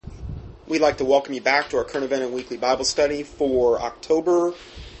We'd like to welcome you back to our current event and weekly Bible study for October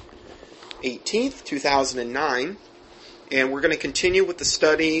 18th, 2009. And we're going to continue with the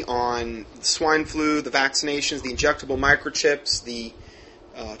study on the swine flu, the vaccinations, the injectable microchips, the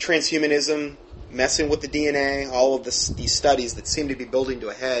transhumanism, messing with the DNA, all of these studies that seem to be building to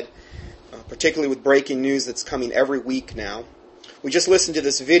a head, particularly with breaking news that's coming every week now. We just listened to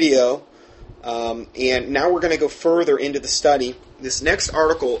this video, and now we're going to go further into the study. This next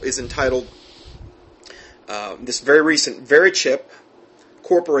article is entitled, this very recent Verichip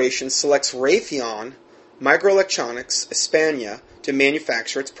Corporation selects Raytheon Microelectronics España to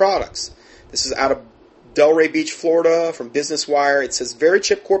manufacture its products. This is out of Delray Beach, Florida, from Business Wire. It says,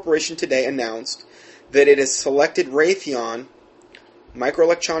 Verichip Corporation today announced that it has selected Raytheon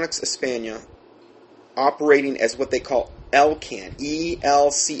Microelectronics España, operating as what they call ELCAN,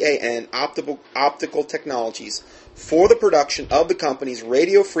 E-L-C-A-N, Optical Technologies, for the production of the company's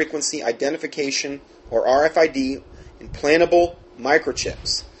radio frequency identification, or RFID, implantable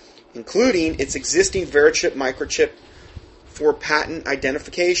microchips, including its existing Verichip microchip for patient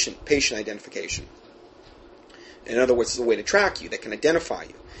identification. In other words, it's a way to track you, that can identify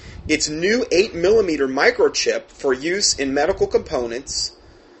you. Its new 8mm microchip for use in medical components,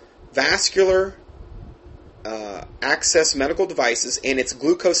 vascular access medical devices, and its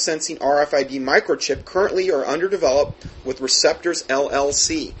glucose sensing RFID microchip currently are under development with Receptors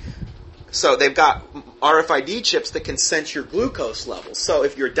LLC. So they've got RFID chips that can sense your glucose levels. So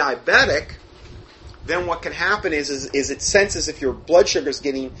if you're diabetic, then what can happen is it senses if your blood sugar is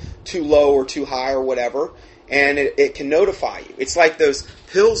getting too low or too high or whatever, and it can notify you. It's like those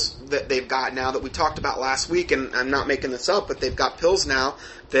pills that they've got now that we talked about last week, and I'm not making this up, but they've got pills now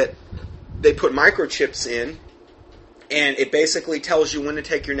that they put microchips in, and it basically tells you when to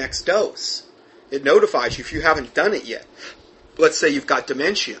take your next dose. It notifies you if you haven't done it yet. Let's say you've got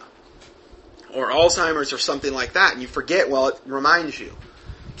dementia or Alzheimer's or something like that, and you forget, well, it reminds you.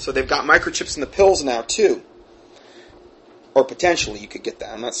 So they've got microchips in the pills now, too. Or potentially you could get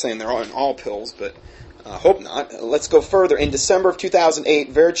that. I'm not saying they're all in all pills, but I hope not. Let's go further. In December of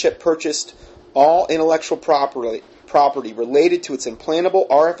 2008, Verichip purchased all intellectual property related to its implantable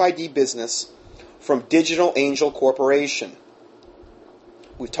RFID business from Digital Angel Corporation.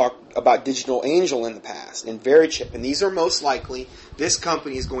 We've talked about Digital Angel in the past, and Verichip, and these are most likely, this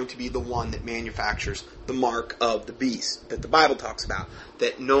company is going to be the one that manufactures the mark of the beast that the Bible talks about,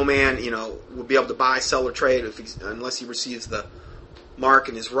 that no man, will be able to buy, sell, or trade unless he receives the mark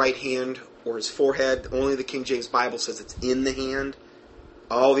in his right hand or his forehead. Only the King James Bible says it's in the hand.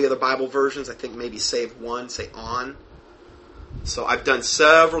 All the other Bible versions, I think maybe save one, say on. So I've done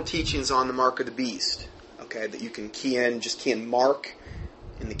several teachings on the mark of the beast, okay, that you can key in mark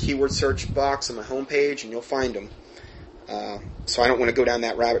in the keyword search box on my homepage, and you'll find them. So I don't want to go down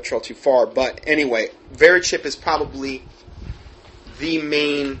that rabbit trail too far. But anyway, Verichip is probably the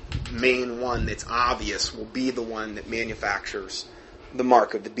main one that's obvious, will be the one that manufactures the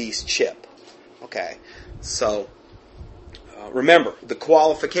mark of the beast chip. Okay, so remember, the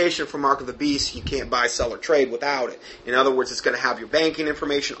qualification for mark of the beast, you can't buy, sell, or trade without it. In other words, it's going to have your banking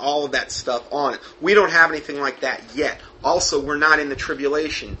information, all of that stuff on it. We don't have anything like that yet. Also, we're not in the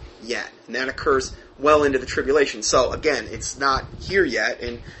tribulation yet, and that occurs well into the tribulation. So again, it's not here yet,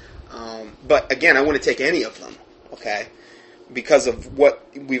 and but again, I wouldn't take any of them, okay, because of what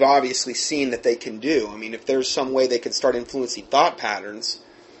we've obviously seen that they can do. I mean, if there's some way they can start influencing thought patterns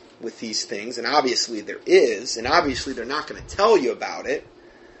with these things, and obviously there is, and obviously they're not going to tell you about it,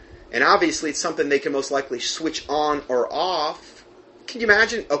 and obviously it's something they can most likely switch on or off. Can you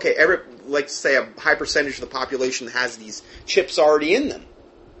imagine? Okay, let's say a high percentage of the population has these chips already in them,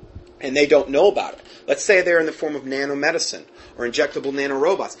 and they don't know about it. Let's say they're in the form of nanomedicine or injectable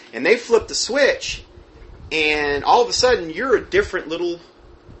nanorobots, and they flip the switch, and all of a sudden you're a different little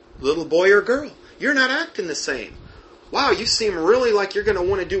boy or girl. You're not acting the same. Wow, you seem really like you're going to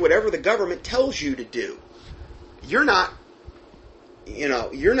want to do whatever the government tells you to do. You're not in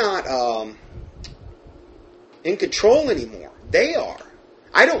control anymore. They are.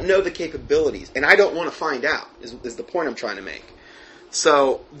 I don't know the capabilities, and I don't want to find out, is the point I'm trying to make.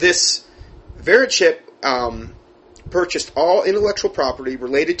 So this Verichip purchased all intellectual property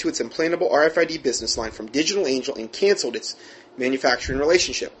related to its implantable RFID business line from Digital Angel and canceled its manufacturing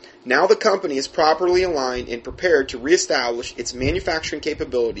relationship. Now the company is properly aligned and prepared to reestablish its manufacturing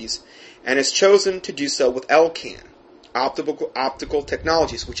capabilities, and has chosen to do so with ELCAN, Optical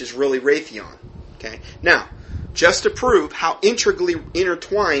Technologies, which is really Raytheon. Okay. Now, just to prove how intricately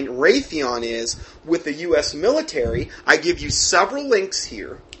intertwined Raytheon is with the U.S. military, I give you several links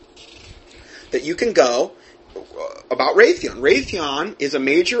here that you can go about Raytheon. Raytheon is a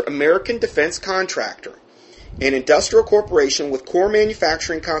major American defense contractor, an industrial corporation with core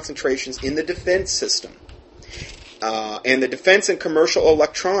manufacturing concentrations in the defense system and the defense and commercial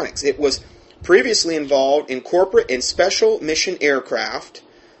electronics. It was previously involved in corporate and special mission aircraft.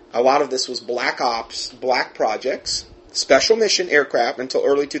 A lot of this was black ops, black projects, special mission aircraft until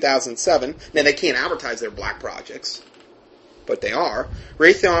early 2007. Now, they can't advertise their black projects, but they are.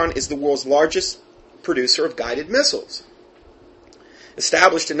 Raytheon is the world's largest producer of guided missiles.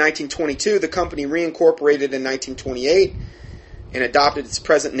 Established in 1922, the company reincorporated in 1928 and adopted its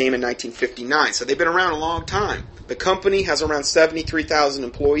present name in 1959. So they've been around a long time. The company has around 73,000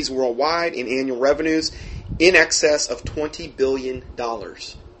 employees worldwide and annual revenues in excess of $20 billion.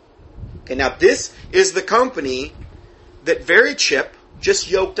 Okay, now this is the company that Verichip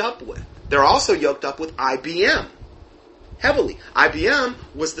just yoked up with. They're also yoked up with IBM. Heavily. IBM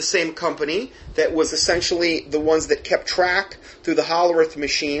was the same company that was essentially the ones that kept track through the Hollerith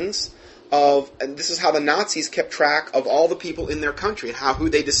machines of, and this is how the Nazis kept track of all the people in their country and who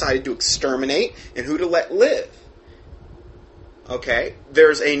they decided to exterminate and who to let live. Okay,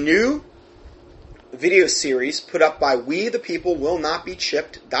 there's a new video series put up by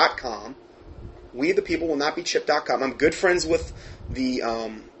WeThePeopleWillNotBeChipped.com. WeThePeopleWillNotBeChipped.com. I'm good friends with the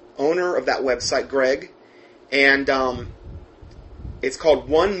owner of that website, Greg, and it's called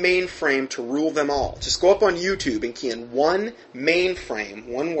One Mainframe to Rule Them All. Just go up on YouTube and key in One Mainframe,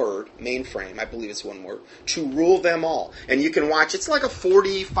 one word, mainframe, I believe it's one word, to rule them all. And you can watch, it's like a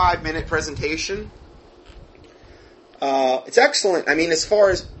 45-minute presentation. It's excellent. I mean, as far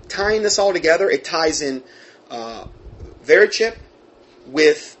as tying this all together, it ties in Verichip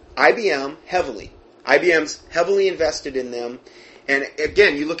with IBM heavily. IBM's heavily invested in them. And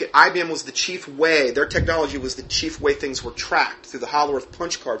again, you look at IBM was the chief way, their technology was the chief way things were tracked through the Hollerith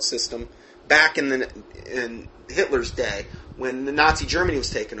punch card system back in Hitler's day when the Nazi Germany was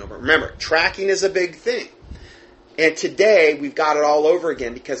taken over. Remember, tracking is a big thing. And today, we've got it all over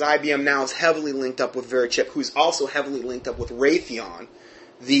again because IBM now is heavily linked up with Verichip, who's also heavily linked up with Raytheon,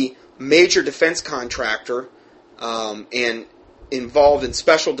 the major defense contractor and involved in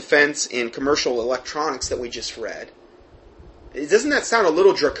special defense and commercial electronics that we just read. Doesn't that sound a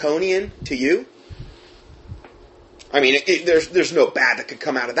little draconian to you? I mean, there's no bad that could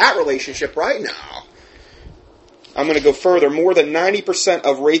come out of that relationship right now. I'm going to go further. More than 90%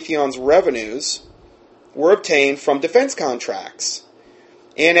 of Raytheon's revenues were obtained from defense contracts.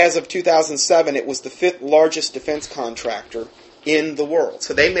 And as of 2007, it was the 5th largest defense contractor in the world.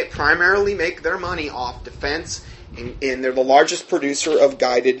 So they primarily make their money off defense, and they're the largest producer of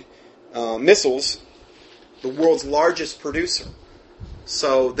guided missiles, the world's largest producer.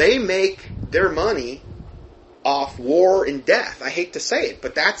 So they make their money off war and death. I hate to say it,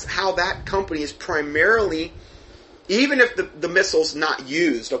 but that's how that company is primarily, even if the missile's not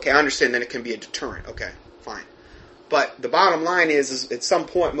used, okay, I understand that it can be a deterrent, okay, fine. But the bottom line is at some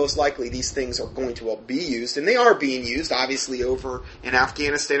point, most likely, these things are going to be used, and they are being used, obviously, over in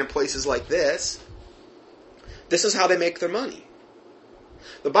Afghanistan and places like this. This is how they make their money.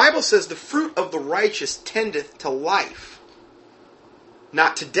 The Bible says the fruit of the righteous tendeth to life,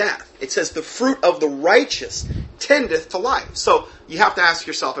 not to death. It says the fruit of the righteous tendeth to life. So you have to ask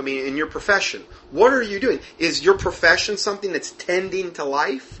yourself, I mean, in your profession, what are you doing? Is your profession something that's tending to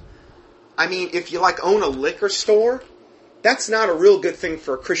life? I mean, if you own a liquor store, that's not a real good thing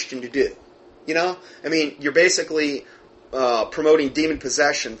for a Christian to do. You know? I mean, you're basically promoting demon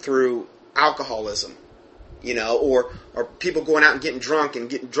possession through alcoholism. You know, or people going out and getting drunk,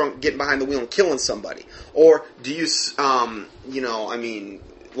 getting behind the wheel and killing somebody. Or do you,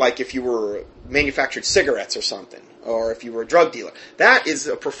 like if you were manufactured cigarettes or something, or if you were a drug dealer. That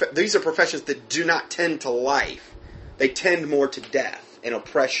is these are professions that do not tend to life. They tend more to death and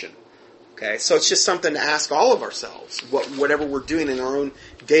oppression. Okay, so it's just something to ask all of ourselves, whatever we're doing in our own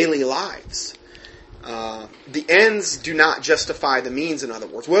daily lives. The ends do not justify the means, in other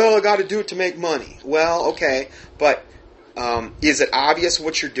words. Well, I got to do it to make money. Well, okay, but is it obvious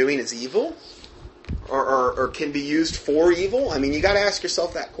what you're doing is evil? Or can be used for evil? I mean, you got to ask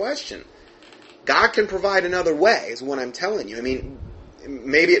yourself that question. God can provide another way, is what I'm telling you. I mean,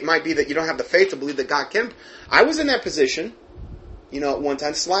 maybe it might be that you don't have the faith to believe that God can. I was in that position, at one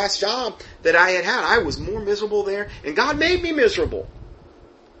time. This last job that I had, I was more miserable there, and God made me miserable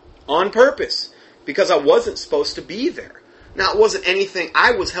on purpose. Because I wasn't supposed to be there. Now, it wasn't anything,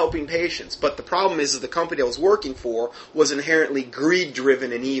 I was helping patients, but the problem is the company I was working for was inherently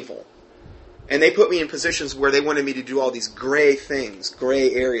greed-driven and evil. And they put me in positions where they wanted me to do all these gray things,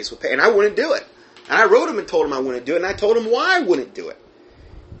 gray areas with and I wouldn't do it. And I wrote them and told them I wouldn't do it, and I told them why I wouldn't do it.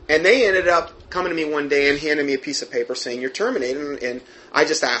 And they ended up coming to me one day and handing me a piece of paper saying, you're terminated. And I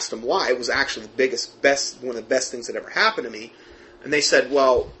just asked them why. It was actually one of the best things that ever happened to me. And they said,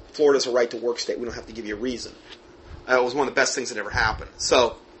 well, Florida's a right-to-work state. We don't have to give you a reason. It was one of the best things that ever happened.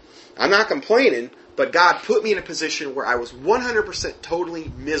 So I'm not complaining, but God put me in a position where I was 100%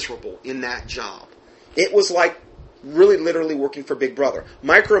 totally miserable in that job. It was like really literally working for Big Brother.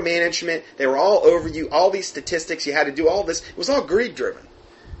 Micromanagement, they were all over you, all these statistics, you had to do all this. It was all greed-driven.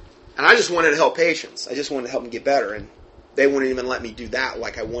 And I just wanted to help patients. I just wanted to help them get better, and they wouldn't even let me do that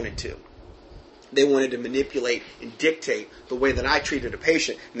like I wanted to. They wanted to manipulate and dictate the way that I treated a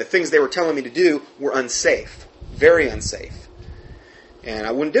patient, and the things they were telling me to do were unsafe, very unsafe. And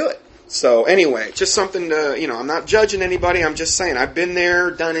I wouldn't do it. So anyway, just something to, I'm not judging anybody, I'm just saying, I've been there,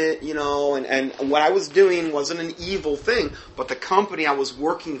 done it, and what I was doing wasn't an evil thing, but the company I was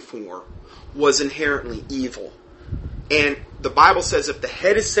working for was inherently evil. And the Bible says if the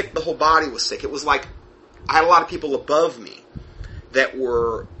head is sick, the whole body was sick. It was like I had a lot of people above me that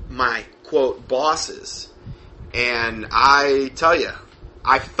were my, quote, bosses. And I tell you,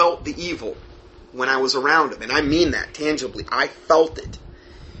 I felt the evil when I was around them. And I mean that tangibly. I felt it.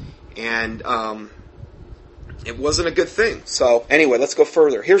 And it wasn't a good thing. So anyway, let's go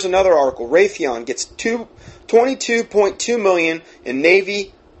further. Here's another article. Raytheon gets $22.2 million in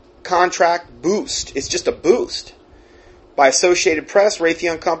Navy contract boost. It's just a boost. By Associated Press,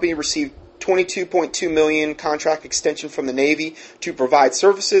 Raytheon Company received $22.2 million contract extension from the Navy to provide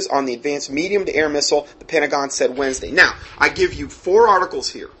services on the advanced medium-to-air missile, the Pentagon said Wednesday. Now, I give you 4 articles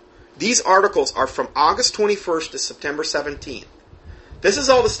here. These articles are from August 21st to September 17th. This is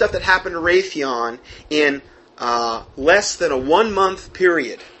all the stuff that happened to Raytheon in less than a 1-month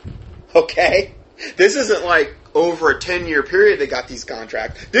period. Okay? This isn't like over a 10-year period they got these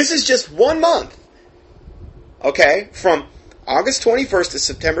contracts. This is just 1 month. Okay? From August 21st to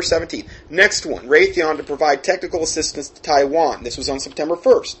September 17th. Next one. Raytheon to provide technical assistance to Taiwan. This was on September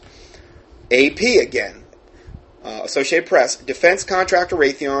 1st. AP again. Associated Press. Defense contractor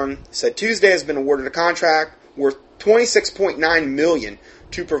Raytheon said Tuesday has been awarded a contract worth $26.9 million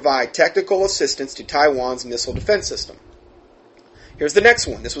to provide technical assistance to Taiwan's missile defense system. Here's the next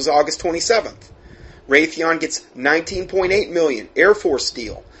one. This was August 27th. Raytheon gets $19.8 million. Air Force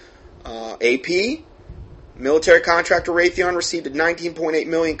deal. AP, military contractor Raytheon received a $19.8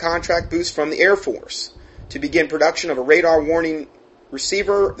 million contract boost from the Air Force to begin production of a radar warning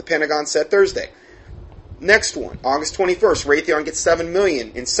receiver, the Pentagon said Thursday. Next one, August 21st, Raytheon gets $7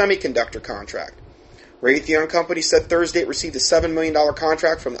 million in semiconductor contract. Raytheon Company said Thursday it received a $7 million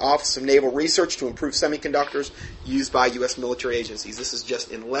contract from the Office of Naval Research to improve semiconductors used by U.S. military agencies. This is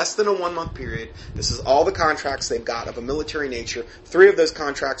just in less than a 1-month period. This is all the contracts they've got of a military nature. 3 of those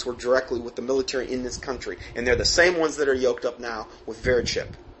contracts were directly with the military in this country. And they're the same ones that are yoked up now with Verichip,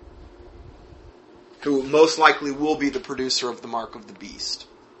 who most likely will be the producer of the Mark of the Beast.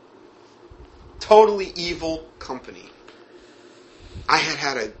 Totally evil company. I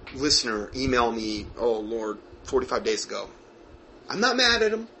had a listener email me, 45 days ago. I'm not mad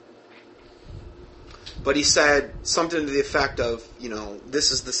at him. But he said something to the effect of,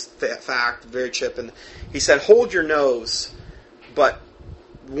 this is the fact, Verichip. And he said, hold your nose, but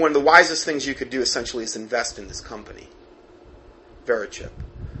one of the wisest things you could do essentially is invest in this company, Verichip,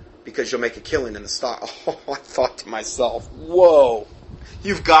 because you'll make a killing in the stock. Oh, I thought to myself, whoa,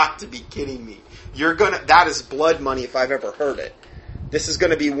 you've got to be kidding me. That is blood money if I've ever heard it. This is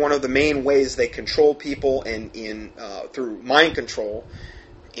going to be one of the main ways they control people and through mind control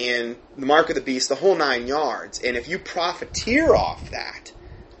and the Mark of the Beast, the whole 9 yards. And if you profiteer off that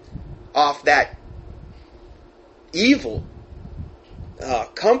evil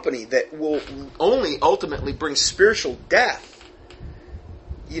company that will only ultimately bring spiritual death,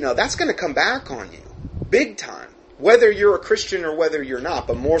 that's going to come back on you big time. Whether you're a Christian or whether you're not,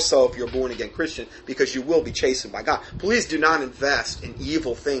 but more so if you're a born-again Christian, because you will be chastened by God. Please do not invest in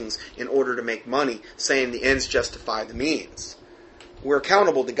evil things in order to make money, saying the ends justify the means. We're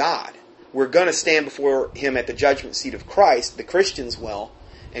accountable to God. We're going to stand before Him at the judgment seat of Christ, the Christians will,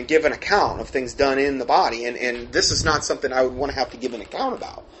 and give an account of things done in the body. And this is not something I would want to have to give an account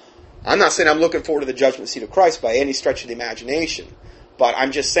about. I'm not saying I'm looking forward to the judgment seat of Christ by any stretch of the imagination, but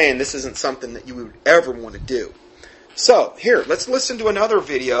I'm just saying this isn't something that you would ever want to do. So, here, let's listen to another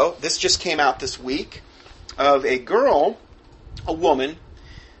video. This just came out this week of a woman,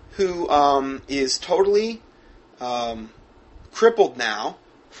 who is totally crippled now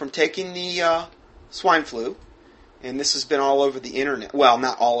from taking the swine flu. And this has been all over the internet. Well,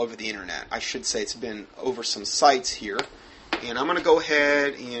 not all over the internet. I should say it's been over some sites here. And I'm going to go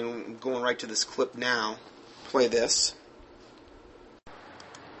ahead and going right to this clip now. Play this.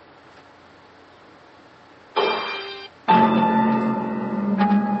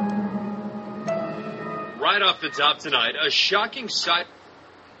 Right off the top tonight, a shocking sight.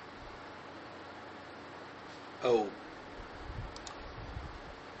 Oh.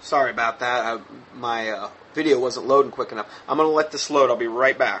 Sorry about that. My video wasn't loading quick enough. I'm going to let this load. I'll be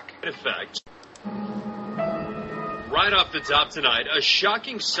right back. Effect. Right off the top tonight, a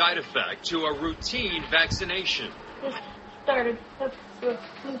shocking side effect to a routine vaccination. This started a flu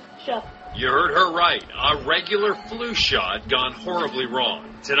shot. You heard her right. A regular flu shot gone horribly wrong.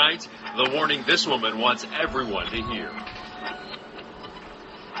 Tonight, the warning this woman wants everyone to hear.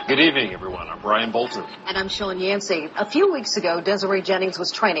 Good evening, everyone. I'm Brian Bolton. And I'm Sean Yancey. A few weeks ago, Desiree Jennings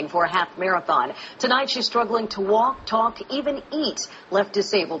was training for a half marathon. Tonight, she's struggling to walk, talk, even eat, left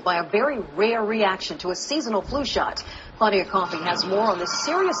disabled by a very rare reaction to a seasonal flu shot. Claudia Coffey has more on the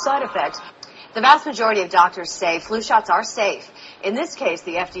serious side effects. The vast majority of doctors say flu shots are safe. In this case,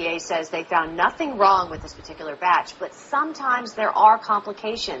 the FDA says they found nothing wrong with this particular batch, but sometimes there are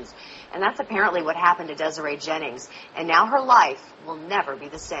complications. And that's apparently what happened to Desiree Jennings. And now her life will never be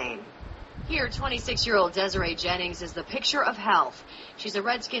the same. Here, 26-year-old Desiree Jennings is the picture of health. She's a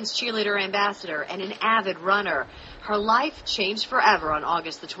Redskins cheerleader ambassador and an avid runner. Her life changed forever on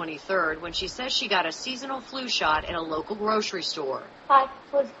August the 23rd when she says she got a seasonal flu shot at a local grocery store. I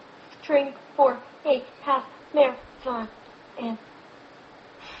was training for a half marathon, and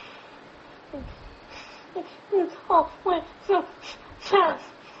it all went so fast.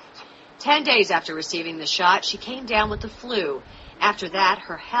 10 days after receiving the shot, she came down with the flu. After that,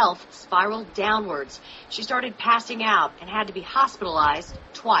 her health spiraled downwards. She started passing out and had to be hospitalized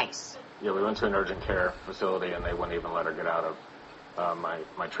twice. Yeah, we went to an urgent care facility, and they wouldn't even let her get out of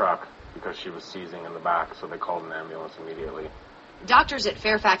my truck because she was seizing in the back, so they called an ambulance immediately. Doctors at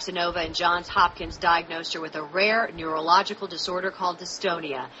Fairfax Inova and Johns Hopkins diagnosed her with a rare neurological disorder called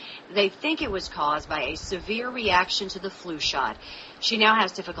dystonia. They think it was caused by a severe reaction to the flu shot. She now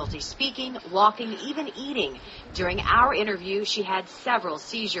has difficulty speaking, walking, even eating. During our interview, she had several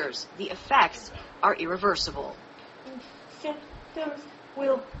seizures. The effects are irreversible. Symptoms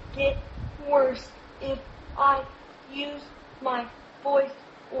will get worse if I use my voice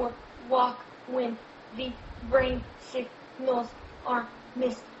or walk when the brain signals are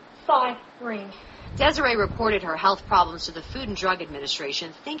misfiring. Desiree reported her health problems to the Food and Drug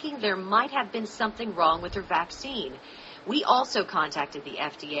Administration, thinking there might have been something wrong with her vaccine. We also contacted the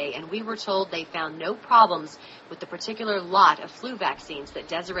FDA, and we were told they found no problems with the particular lot of flu vaccines that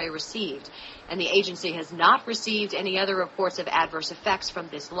Desiree received, and the agency has not received any other reports of adverse effects from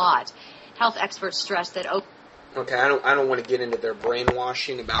this lot. Health experts stress that... Okay, I don't want to get into their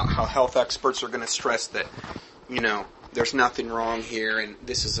brainwashing about how health experts are going to stress that, there's nothing wrong here and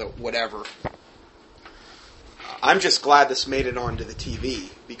this is a whatever. I'm just glad this made it onto the TV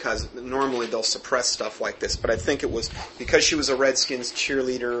because normally they'll suppress stuff like this, but I think it was because she was a Redskins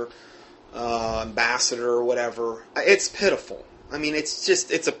cheerleader, ambassador or whatever. It's pitiful. I mean,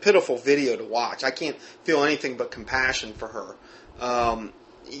 it's a pitiful video to watch. I can't feel anything but compassion for her.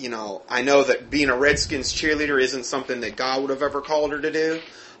 I know that being a Redskins cheerleader isn't something that God would have ever called her to do,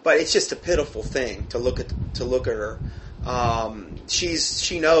 but it's just a pitiful thing to look at her.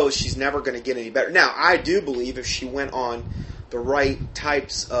 She knows she's never going to get any better. Now, I do believe if she went on the right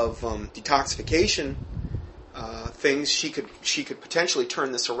types of detoxification things, she could potentially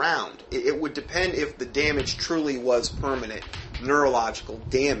turn this around. It would depend if the damage truly was permanent neurological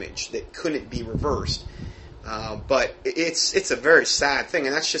damage that couldn't be reversed. But it's a very sad thing,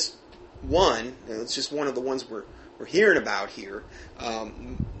 and that's just one. It's just one of the ones we're hearing about here.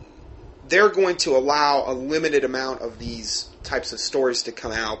 They're going to allow a limited amount of these types of stories to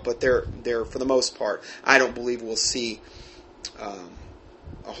come out, but they're for the most part, I don't believe we'll see a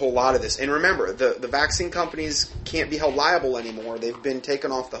whole lot of this. And remember, the vaccine companies can't be held liable anymore. They've been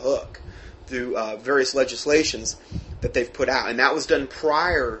taken off the hook through various legislations that they've put out, and that was done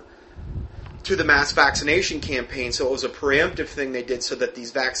prior to the mass vaccination campaign, so it was a preemptive thing they did so that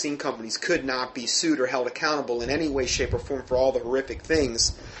these vaccine companies could not be sued or held accountable in any way, shape, or form for all the horrific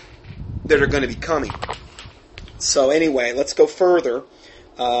things that are going to be coming. So anyway, let's go further.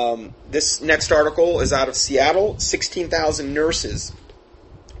 This next article is out of Seattle. 16,000 nurses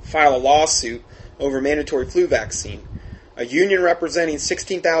file a lawsuit over mandatory flu vaccine. A union representing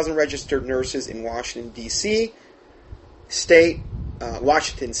 16,000 registered nurses in Washington State,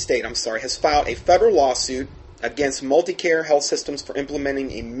 has filed a federal lawsuit against MultiCare Health Systems for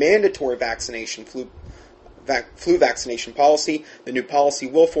implementing a mandatory flu vaccination policy. The new policy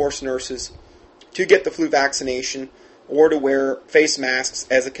will force nurses to get the flu vaccination or to wear face masks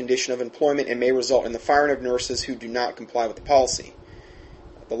as a condition of employment and may result in the firing of nurses who do not comply with the policy.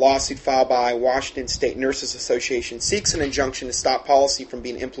 The lawsuit filed by Washington State Nurses Association seeks an injunction to stop policy from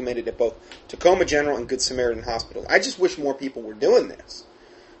being implemented at both Tacoma General and Good Samaritan Hospital. I just wish more people were doing this.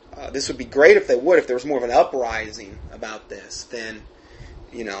 This would be great if they would, if there was more of an uprising about this than,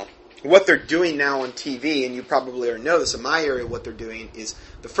 what they're doing now on TV, and you probably already know this in my area, what they're doing is,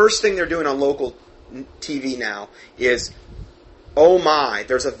 the first thing they're doing on local TV now is, oh my,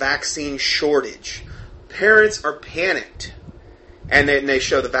 there's a vaccine shortage. Parents are panicked. And then they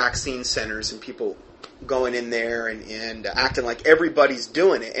show the vaccine centers and people going in there and acting like everybody's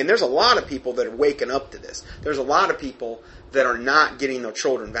doing it. And there's a lot of people that are waking up to this. There's a lot of people that are not getting their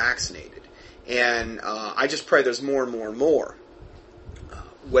children vaccinated. And I just pray there's more and more and more.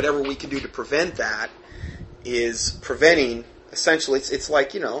 Whatever we can do to prevent that is preventing, essentially, it's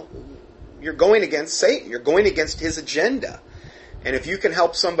like, you're going against Satan. You're going against his agenda. And if you can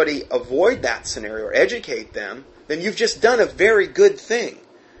help somebody avoid that scenario or educate them, then you've just done a very good thing.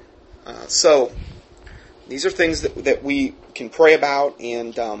 So these are things that we can pray about.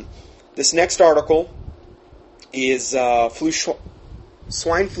 And this next article is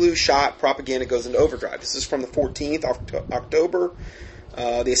swine flu shot propaganda goes into overdrive. This is from the 14th October.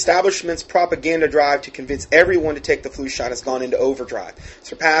 The establishment's propaganda drive to convince everyone to take the flu shot has gone into overdrive,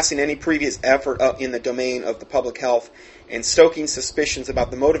 surpassing any previous effort in the domain of the public health and stoking suspicions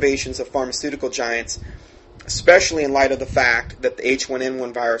about the motivations of pharmaceutical giants, especially in light of the fact that the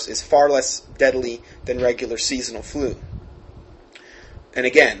H1N1 virus is far less deadly than regular seasonal flu. And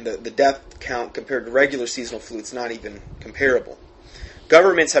again, the death count compared to regular seasonal flu, it's not even comparable.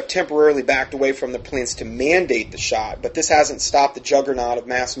 Governments have temporarily backed away from their plans to mandate the shot, but this hasn't stopped the juggernaut of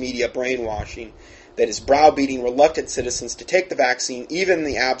mass media brainwashing that is browbeating reluctant citizens to take the vaccine, even in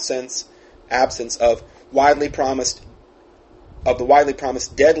the absence of the widely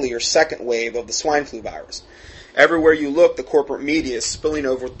promised deadlier second wave of the swine flu virus. Everywhere you look, the corporate media is spilling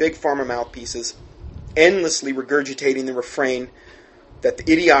over with big pharma mouthpieces, endlessly regurgitating the refrain that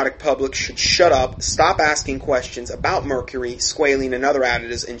the idiotic public should shut up, stop asking questions about mercury, squalene, and other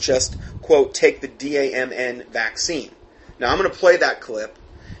additives, and just, quote, take the DAMN vaccine. Now, I'm going to play that clip,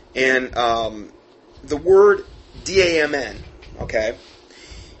 and the word DAMN, okay,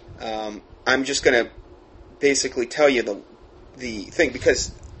 I'm just going to basically tell you the thing,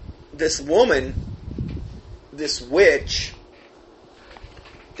 because this woman, this witch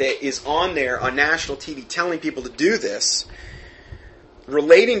that is on there on national TV telling people to do this,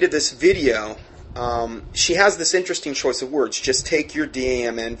 relating to this video, she has this interesting choice of words. Just take your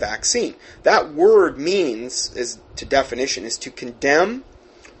DAMN vaccine. That word means, to definition, is to condemn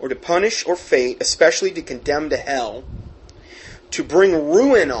or to punish or fate, especially to condemn to hell, to bring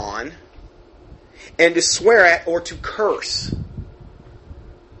ruin on, and to swear at or to curse.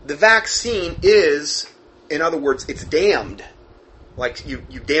 The vaccine is, in other words, it's damned. Like you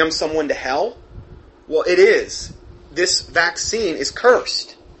damn someone to hell? Well, it is. This vaccine is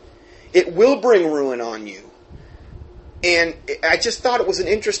cursed. It will bring ruin on you. And I just thought it was an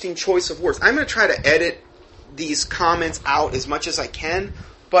interesting choice of words. I'm going to try to edit these comments out as much as I can,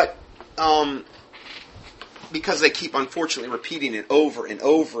 but because they keep, unfortunately, repeating it over and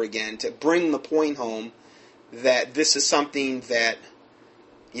over again to bring the point home that this is something that,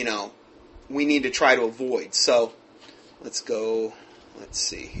 we need to try to avoid. So, let's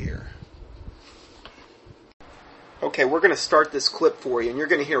see here. Okay, we're going to start this clip for you, and you're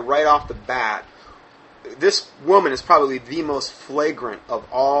going to hear right off the bat, this woman is probably the most flagrant of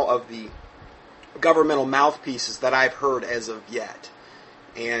all of the governmental mouthpieces that I've heard as of yet.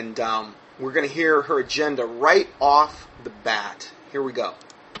 And we're going to hear her agenda right off the bat. Here we go.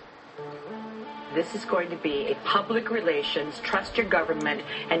 This is going to be a public relations, trust your government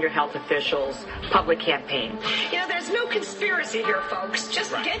and your health officials public campaign. There's no conspiracy here, folks.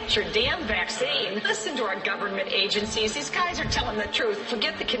 Just get your damn vaccine. Listen to our government agencies. These guys are telling the truth.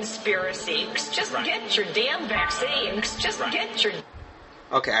 Forget the conspiracy. Just get your damn vaccine. Just get your...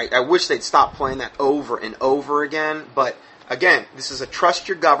 Okay, I wish they'd stop playing that over and over again. But, again, this is a trust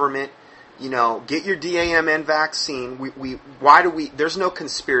your government. Get your DAMN vaccine. There's no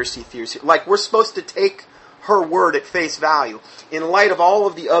conspiracy theories here. Like, we're supposed to take her word at face value in light of all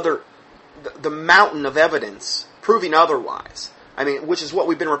of the mountain of evidence proving otherwise. I mean, which is what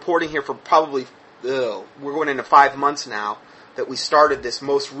we've been reporting here for probably, we're going into 5 months now that we started this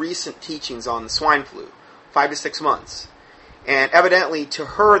most recent teachings on the swine flu. 5 to 6 months. And evidently, to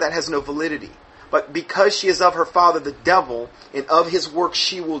her, that has no validity. But because she is of her father the devil, and of his work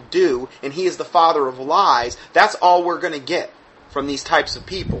she will do, and he is the father of lies, that's all we're going to get from these types of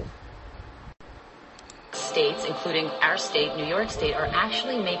people. states, including our state, New York State, are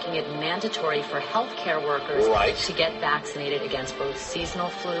actually making it mandatory for healthcare workers to get vaccinated against both seasonal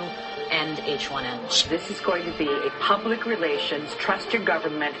flu and H1N1. This is going to be a public relations, trust your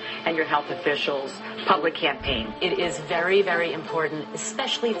government and your health officials public campaign. It is very, very important,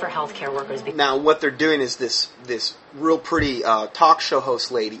 especially for healthcare workers. Now, what they're doing is this real pretty talk show host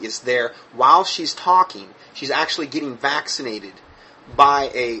lady is there while she's talking. She's actually getting vaccinated by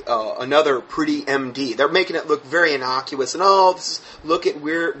another pretty MD. They're making it look very innocuous, and look at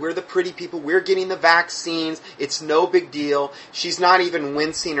we're the pretty people. We're getting the vaccines. It's no big deal. She's not even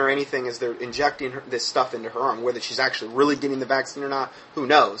wincing or anything as they're injecting this stuff into her arm. Whether she's actually really getting the vaccine or not, who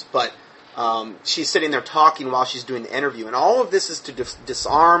knows? But she's sitting there talking while she's doing the interview, and all of this is to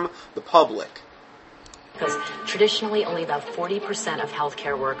disarm the public. Because traditionally, only about 40% of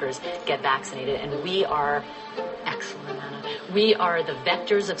healthcare workers get vaccinated, and we are excellent, Anna. We are the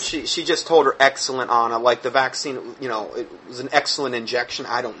vectors of... She just told her excellent, Anna, like the vaccine, it was an excellent injection.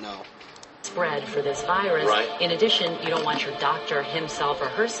 I don't know. Spread for this virus. Right. In addition, you don't want your doctor himself or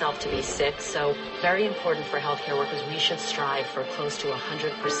herself to be sick, so very important for healthcare workers. We should strive for close to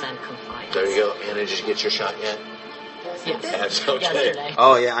 100% compliance. There you go. Anna, did you get your shot yet? Yes. That's okay. Yesterday.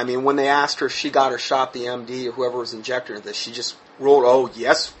 Oh, yeah. I mean, when they asked her if she got her shot, the MD or whoever was injecting her, that she just rolled, oh,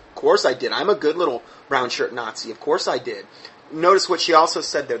 yes, of course I did. I'm a good little brown shirt Nazi. Of course I did. Notice what she also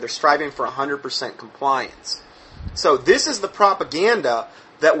said there. They're striving for 100% compliance. So this is the propaganda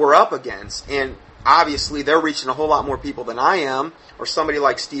that we're up against. And obviously they're reaching a whole lot more people than I am, or somebody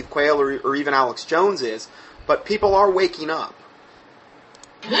like Steve Quayle or even Alex Jones is. But people are waking up.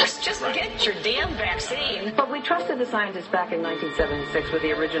 Just get your damn vaccine. But we trusted the scientists back in 1976 with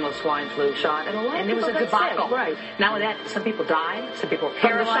the original swine flu shot, and it was a debacle. Right. Now that some people died, some people were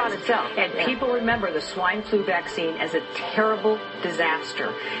paralyzed. From the shot itself. And people remember the swine flu vaccine as a terrible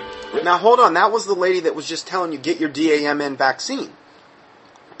disaster. Now hold on, that was the lady that was just telling you get your DAMN vaccine.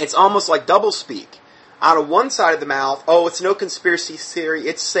 It's almost like doublespeak. Out of one side of the mouth, oh, it's no conspiracy theory,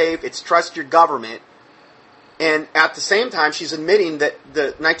 it's safe, it's trust your government. And at the same time, she's admitting that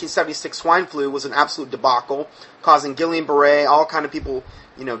the 1976 swine flu was an absolute debacle, causing Guillain-Barré, all kind of people,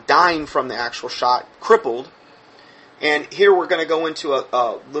 dying from the actual shot, crippled. And here we're going to go into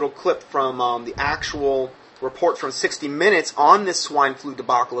a little clip from the actual report from 60 Minutes on this swine flu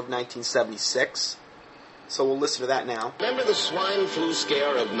debacle of 1976. So we'll listen to that now. Remember the swine flu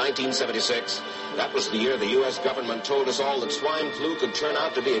scare of 1976? That was the year the U.S. government told us all that swine flu could turn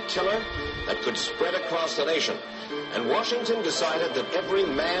out to be a killer that could spread across the nation. And Washington decided that every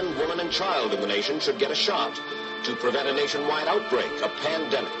man, woman, and child in the nation should get a shot to prevent a nationwide outbreak, a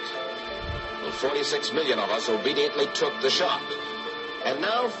pandemic. Well, 46 million of us obediently took the shot. And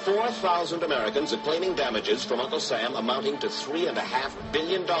now 4,000 Americans are claiming damages from Uncle Sam amounting to $3.5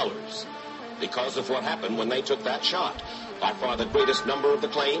 billion. Because of what happened when they took that shot. By far the greatest number of the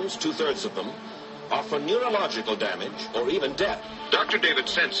claims, 2/3 of them, are for neurological damage or even death. Dr. David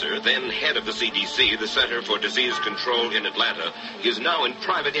Sencer, then head of the CDC, the Center for Disease Control in Atlanta, is now in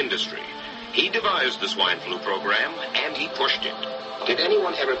private industry. He devised the swine flu program, and he pushed it. Did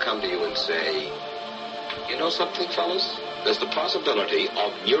anyone ever come to you and say, you know something, fellas? There's the possibility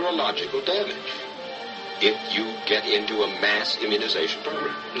of neurological damage if you get into a mass immunization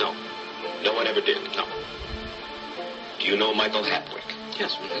program? No. No one ever did? No. Do you know Michael Hatwick?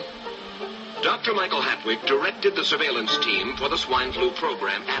 Yes. Dr. Michael Hatwick directed the surveillance team for the swine flu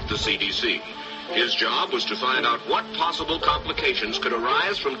program at the CDC. His job was to find out what possible complications could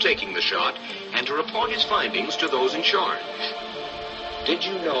arise from taking the shot and to report his findings to those in charge. Did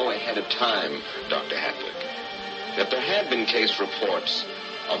you know ahead of time, Dr. Hatwick, that there had been case reports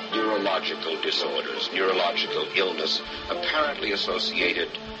of neurological disorders, neurological illness, apparently associated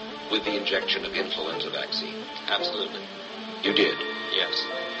with the injection of influenza vaccine? Absolutely. You did? Yes.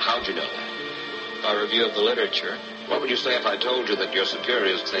 How'd you know that? By review of the literature. What would you say if I told you that your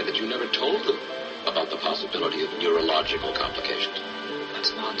superiors say that you never told them about the possibility of neurological complications?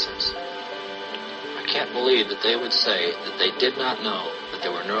 That's nonsense. I can't believe that they would say that they did not know that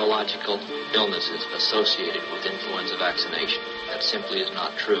there were neurological illnesses associated with influenza vaccination. That simply is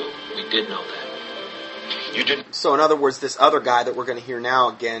not true. We did know that. You didn't. So in other words, this other guy that we're going to hear now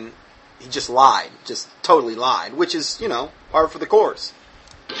again, he just lied. Just totally lied. Which is, par for the course.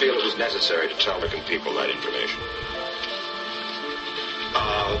 I feel it was necessary to tell the people that information.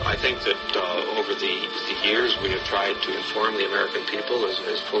 I think that over the years we have tried to inform the American people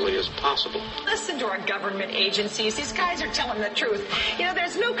as fully as possible. Listen to our government agencies. These guys are telling the truth.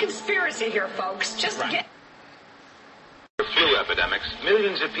 There's no conspiracy here, folks. Just get... Flu epidemics,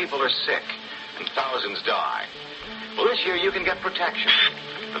 millions of people are sick and thousands die. Well, this year you can get protection.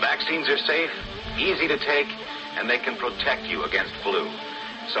 The vaccines are safe, easy to take, and they can protect you against flu.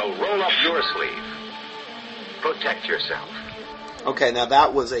 So roll up your sleeve. Protect yourself. Okay, now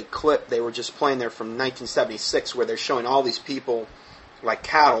that was a clip they were just playing there from 1976 where they're showing all these people like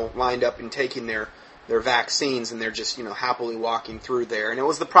cattle lined up and taking their vaccines, and they're just, happily walking through there. And it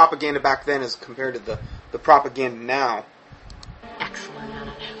was the propaganda back then as compared to the propaganda now. Excellent.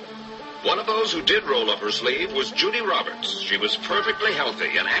 One of those who did roll up her sleeve was Judy Roberts. She was perfectly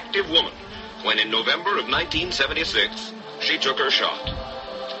healthy, an active woman, when in November of 1976, she took her shot.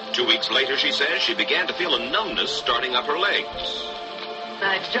 2 weeks later, she says, she began to feel a numbness starting up her legs.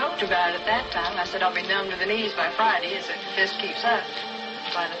 I joked about it at that time. I said I'll be numb to the knees by Friday as this keeps up.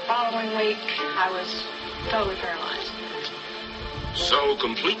 By the following week, I was totally paralyzed. So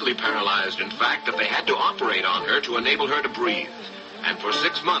completely paralyzed, in fact, that they had to operate on her to enable her to breathe. And for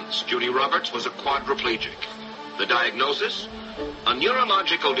 6 months, Judy Roberts was a quadriplegic. The diagnosis? A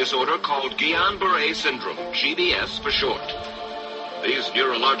neurological disorder called Guillain-Barré syndrome, GBS for short. These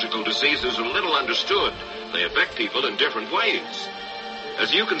neurological diseases are little understood. They affect people in different ways.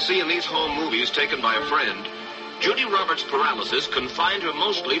 As you can see in these home movies taken by a friend, Judy Roberts' paralysis confined her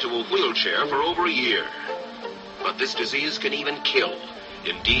mostly to a wheelchair for over a year. But this disease can even kill.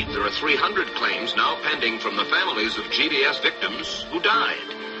 Indeed, there are 300 claims now pending from the families of GBS victims who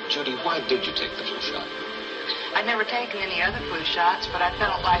died. Judy, why did you take the flu shot? I'd never taken any other flu shots, but I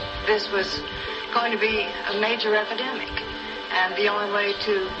felt like this was going to be a major epidemic. And the only way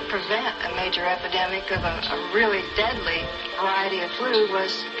to prevent a major epidemic of a really deadly variety of flu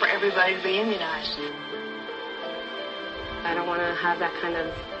was for everybody to be immunized. I don't want to have that kind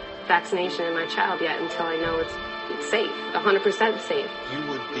of vaccination in my child yet until I know it's safe, 100% safe. You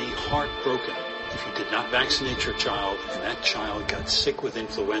would be heartbroken if you did not vaccinate your child and that child got sick with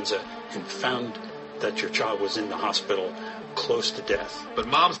influenza and found that your child was in the hospital close to death. But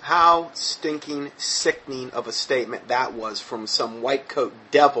moms, how stinking sickening of a statement that was from some white coat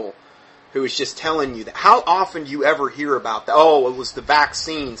devil who was just telling you that. How often do you ever hear about that? Oh, it was the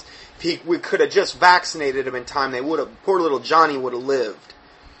vaccines. If we could have just vaccinated him in time, poor little Johnny would have lived.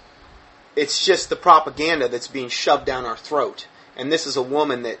 It's just the propaganda that's being shoved down our throat. And this is a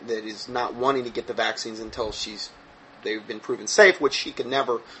woman that is not wanting to get the vaccines until they've been proven safe, which she could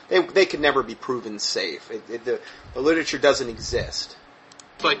never. They could never be proven safe. The literature doesn't exist.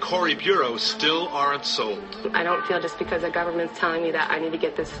 Like Cory Bureau still aren't sold. I don't feel just because the government's telling me that I need to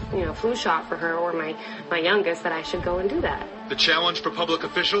get this, flu shot for her or my youngest that I should go and do that. The challenge for public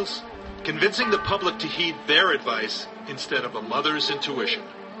officials? Convincing the public to heed their advice instead of a mother's intuition.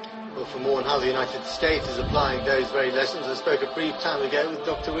 Well, for more on how the United States is applying those very lessons, I spoke a brief time ago with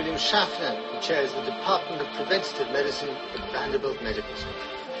Dr. William Schaffner, who chairs the Department of Preventative Medicine at Vanderbilt Medical School.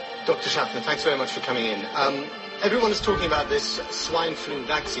 Dr. Schaffner, thanks very much for coming in. Everyone is talking about this swine flu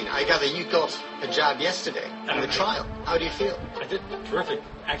vaccine. I gather you got a jab yesterday in the trial. How do you feel? I did terrific.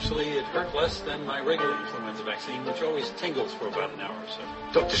 Actually, it hurt less than my regular influenza vaccine, which always tingles for about an hour or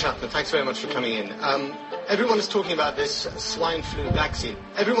so. Dr. Schaffner, thanks very much for coming in. Everyone is talking about this swine flu vaccine.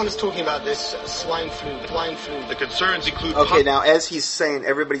 Everyone is talking about this swine flu. The concerns include... Okay, now, as he's saying,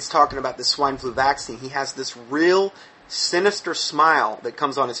 everybody's talking about this swine flu vaccine, he has this real sinister smile that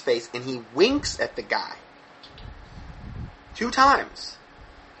comes on his face, and he winks at the guy. 2 times.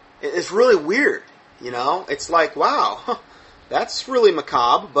 It's really weird, It's like, wow, that's really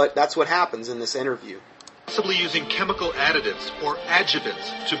macabre, but that's what happens in this interview. Possibly using chemical additives or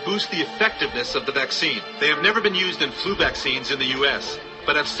adjuvants to boost the effectiveness of the vaccine. They have never been used in flu vaccines in the U.S.,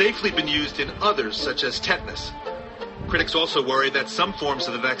 but have safely been used in others, such as tetanus. Critics also worry that some forms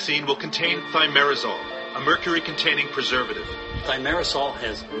of the vaccine will contain thimerosal, a mercury-containing preservative. Thimerosal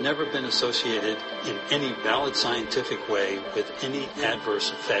has never been associated in any valid scientific way with any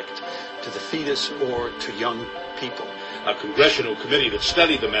adverse effect to the fetus or to young people. A congressional committee that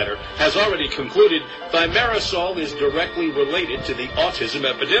studied the matter has already concluded thimerosal is directly related to the autism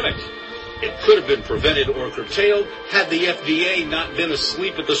epidemic. It could have been prevented or curtailed had the FDA not been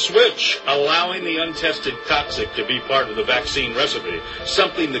asleep at the switch, allowing the untested toxic to be part of the vaccine recipe,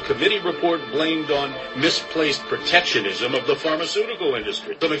 something the committee report blamed on misplaced protectionism of the pharmaceutical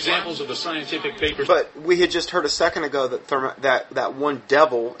industry. Some examples of the scientific papers... But we had just heard a second ago that one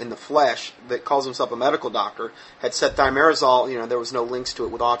devil in the flesh that calls himself a medical doctor had said thimerosal, there was no links to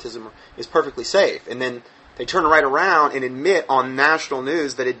it with autism, is perfectly safe. And then they turn right around and admit on national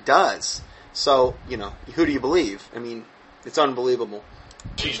news that it does. So, who do you believe? I mean, it's unbelievable.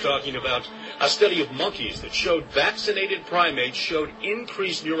 She's talking about a study of monkeys that showed vaccinated primates showed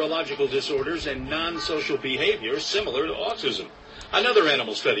increased neurological disorders and non-social behavior similar to autism. Another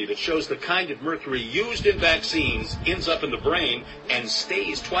animal study that shows the kind of mercury used in vaccines ends up in the brain and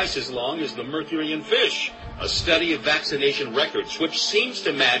stays twice as long as the mercury in fish. A study of vaccination records which seems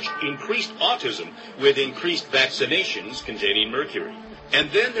to match increased autism with increased vaccinations containing mercury.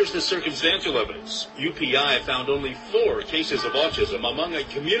 And then there's the circumstantial evidence. UPI found only 4 cases of autism among a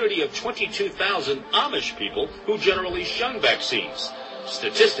community of 22,000 Amish people who generally shun vaccines.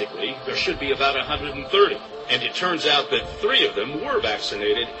 Statistically, there should be about 130. And it turns out that 3 of them were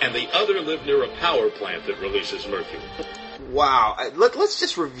vaccinated, and the other lived near a power plant that releases mercury. Wow. Let's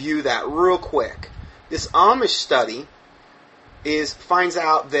just review that real quick. This Amish study finds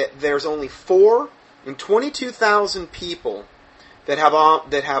out that there's only 4 in 22,000 people that have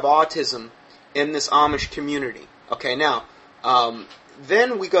autism in this Amish community. Okay, now,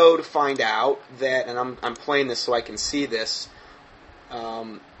 then we go to find out that, and I'm playing this so I can see this,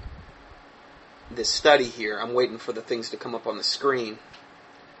 this study here. I'm waiting for the things to come up on the screen.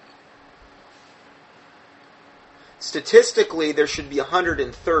 Statistically, there should be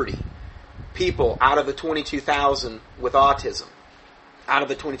 130 people out of the 22,000 with autism. Out of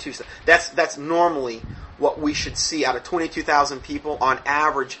the 22,000. That's normally what we should see. Out of 22,000 people, on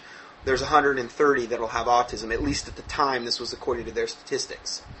average, there's 130 that will have autism, at least at the time. This was according to their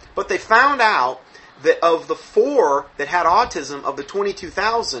statistics. But they found out that of the 4 that had autism, of the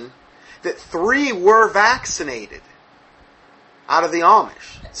 22,000, that 3 were vaccinated out of the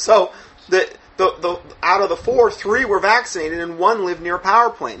Amish. So out of the 4, 3 were vaccinated and 1 lived near a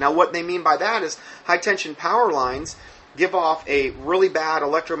power plant. Now what they mean by that is high-tension power lines give off a really bad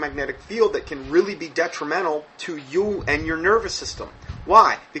electromagnetic field that can really be detrimental to you and your nervous system.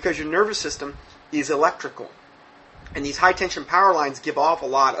 Why? Because your nervous system is electrical. And these high-tension power lines give off a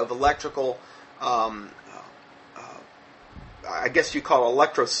lot of electrical, I guess you call it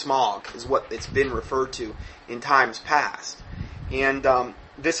electrosmog, is what it's been referred to in times past. And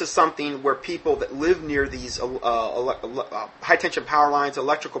this is something where people that live near these high-tension power lines,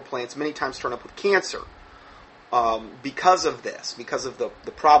 electrical plants, many times turn up with cancer because of this, because of the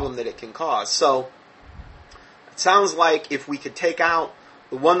problem that it can cause. So it sounds like if we could take out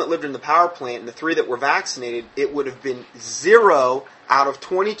the 1 that lived in the power plant and the 3 that were vaccinated, it would have been 0 out of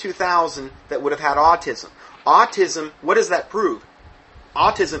 22,000 that would have had autism. Autism, what does that prove?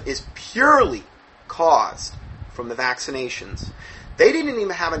 Autism is purely caused from the vaccinations. They didn't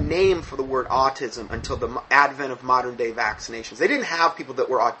even have a name for the word autism until the advent of modern-day vaccinations. They didn't have people that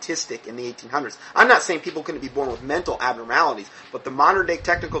were autistic in the 1800s. I'm not saying people couldn't be born with mental abnormalities, but the modern-day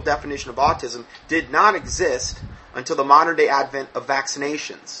technical definition of autism did not exist until the modern-day advent of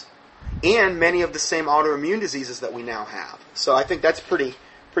vaccinations and many of the same autoimmune diseases that we now have. So I think that's pretty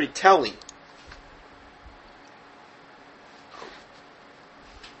telling.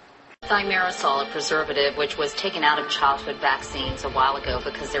 Thimerosal, a preservative which was taken out of childhood vaccines a while ago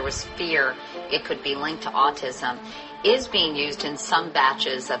because there was fear it could be linked to autism, is being used in some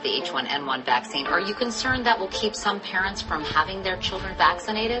batches of the H1N1 vaccine. Are you concerned that will keep some parents from having their children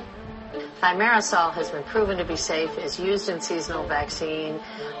vaccinated? Thimerosal has been proven to be safe, is used in seasonal vaccine,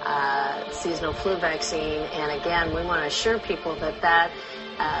 seasonal flu vaccine, and again, we want to assure people that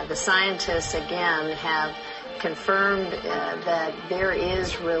the scientists again have confirmed that there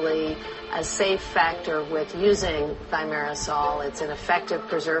is really a safe factor with using thimerosal. It's an effective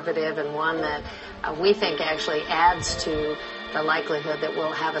preservative and one that we think actually adds to the likelihood that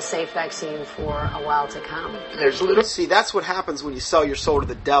we'll have a safe vaccine for a while to come. See, that's what happens when you sell your soul to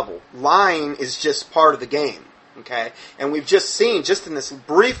the devil. Lying is just part of the game, okay? And we've just seen, just in this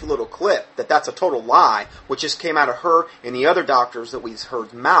brief little clip, that that's a total lie, which just came out of her and the other doctors that we've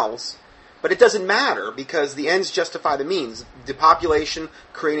heard mouths. But it doesn't matter because the ends justify the means. Depopulation,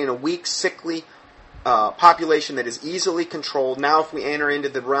 creating a weak, sickly population that is easily controlled. Now if we enter into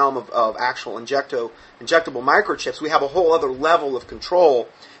the realm of actual injectable microchips, we have a whole other level of control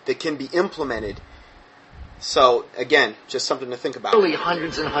that can be implemented. So, again, just something to think about. Literally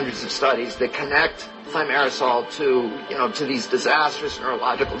hundreds and hundreds of studies that connect thimerosal to these disastrous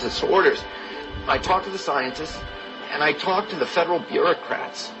neurological disorders. I talked to the scientists, and I talked to the federal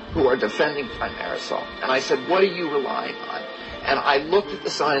bureaucrats who are defending thimerosal. And I said, what are you relying on? And I looked at the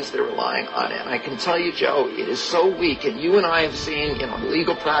science they're relying on, and I can tell you, Joe, it is so weak. And you and I have seen,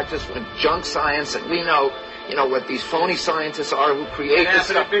 legal practice with junk science, and we know, what these phony scientists are who create this stuff.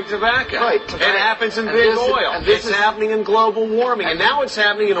 It happens in big tobacco. Right. It happens in big oil. It's happening in global warming. And now it's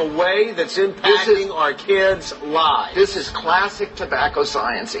happening in a way that's impacting our kids' lives. This is classic tobacco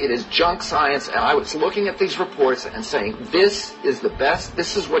science. It is junk science. And I was looking at these reports and saying, this is the best.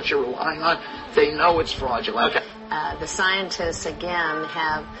 This is what you're relying on. They know it's fraudulent. The scientists, again,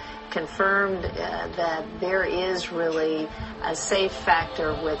 have confirmed that there is really a safe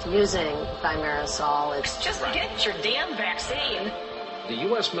factor with using thimerosal. It's just get your damn vaccine. The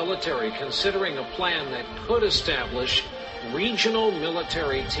U.S. military considering a plan that could establish regional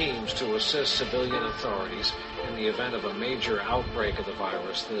military teams to assist civilian authorities in the event of a major outbreak of the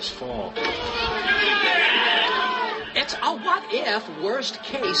virus this fall. It's a what-if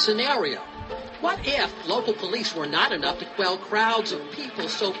worst-case scenario. What if local police were not enough to quell crowds of people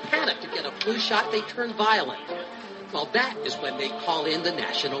so panicked to get a flu shot they turn violent? Well, that is when they call in the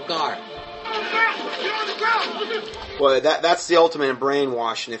National Guard. Well, that's the ultimate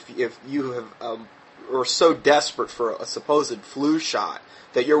brainwashing. If you have are so desperate for a supposed flu shot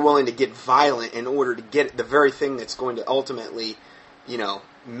that you're willing to get violent in order to get the very thing that's going to ultimately,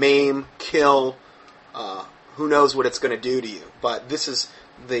 maim, kill, who knows what it's going to do to you. But this is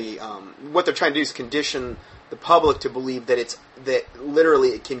what they're trying to do is condition the public to believe that that literally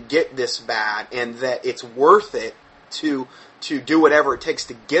it can get this bad and that it's worth it to do whatever it takes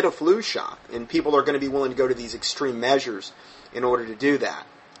to get a flu shot. And people are going to be willing to go to these extreme measures in order to do that.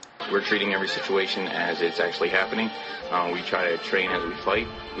 We're treating every situation as it's actually happening. We try to train as we fight,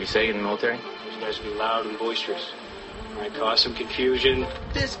 we say in the military. You guys be loud and boisterous. Might cause some confusion.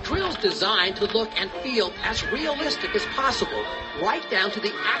 This drill's designed to look and feel as realistic as possible, right down to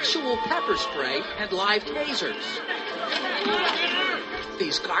the actual pepper spray and live tasers.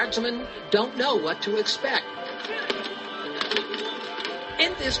 These guardsmen don't know what to expect.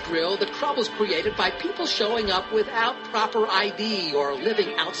 In this drill, the trouble's created by people showing up without proper ID or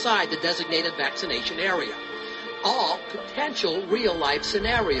living outside the designated vaccination area. All potential real-life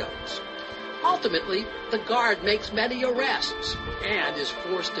scenarios. Ultimately, the Guard makes many arrests and is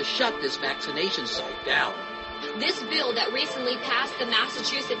forced to shut this vaccination site down. This bill that recently passed the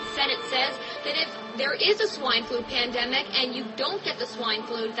Massachusetts Senate says that if there is a swine flu pandemic and you don't get the swine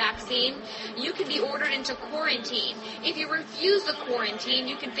flu vaccine, you can be ordered into quarantine. If you refuse the quarantine,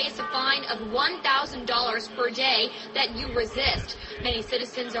 you can face a fine of $1,000 per day that you resist. Many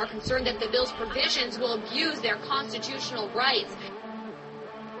citizens are concerned that the bill's provisions will abuse their constitutional rights.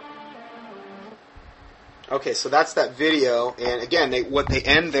 Okay, so that's that video, and again, what they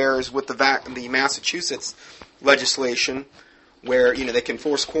end there is with the Massachusetts legislation, where they can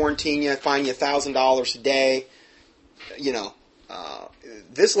force quarantine you, fine you $1,000 a day.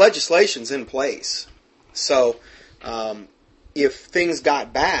 This legislation's in place, so if things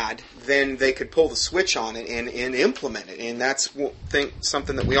got bad, then they could pull the switch on it and implement it, and that's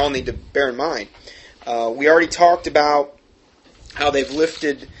something that we all need to bear in mind. We already talked about how they've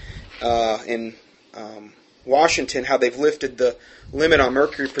lifted in Washington, how they've lifted the limit on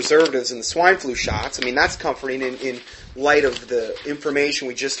mercury preservatives in the swine flu shots. I mean, that's comforting in light of the information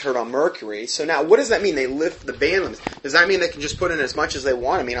we just heard on mercury. So now, what does that mean? They lift the ban limits. Does that mean they can just put in as much as they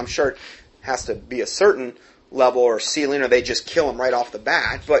want? I mean, I'm sure it has to be a certain level or ceiling, or they just kill them right off the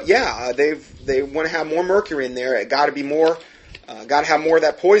bat. But yeah, they want to have more mercury in there. It got to be more. Got to have more of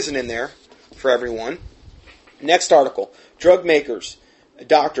that poison in there for everyone. Next article: drug makers.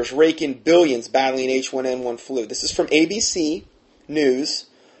 Doctors rake in billions battling H1N1 flu. This is from ABC News.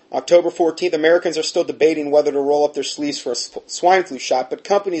 October 14th, Americans are still debating whether to roll up their sleeves for a swine flu shot, but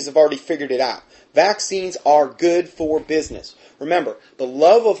companies have already figured it out. Vaccines are good for business. Remember, the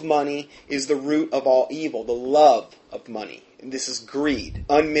love of money is the root of all evil. The love of money. And this is greed,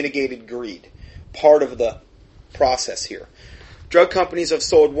 unmitigated greed. Part of the process here. Drug companies have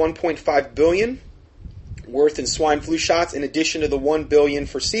sold $1.5 billion worth in swine flu shots, in addition to the $1 billion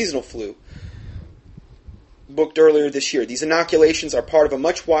for seasonal flu booked earlier this year. These inoculations are part of a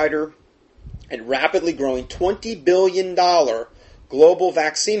much wider and rapidly growing $20 billion global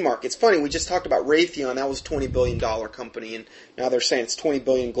vaccine market. It's funny, we just talked about Raytheon, that was a $20 billion company, and now they're saying it's $20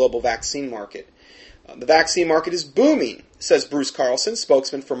 billion global vaccine market. The vaccine market is booming, says Bruce Carlson,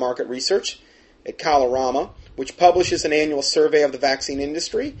 spokesman for market research at Kalorama, which publishes an annual survey of the vaccine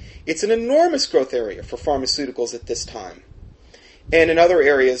industry. It's an enormous growth area for pharmaceuticals at this time. And in other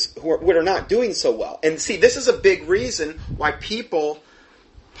areas what are not doing so well. And see, this is a big reason why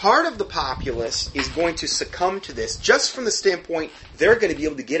part of the populace is going to succumb to this, just from the standpoint they're going to be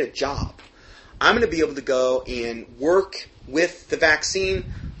able to get a job. I'm going to be able to go and work with the vaccine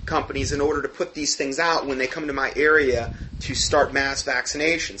companies in order to put these things out when they come to my area to start mass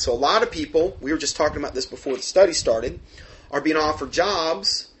vaccination. So a lot of people, we were just talking about this before the study started, are being offered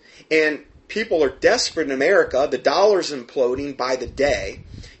jobs, and people are desperate in America. The dollar's imploding by the day,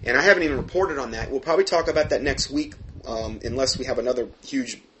 and I haven't even reported on that. We'll probably talk about that next week, unless we have another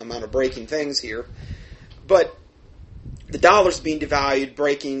huge amount of breaking things here. But the dollar's being devalued,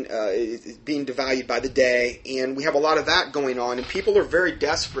 being devalued by the day, and we have a lot of that going on, and people are very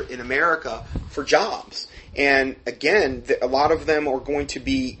desperate in America for jobs. And again, a lot of them are going to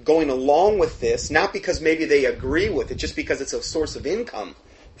be going along with this, not because maybe they agree with it, just because it's a source of income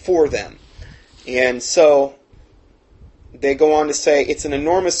for them. And so they go on to say it's an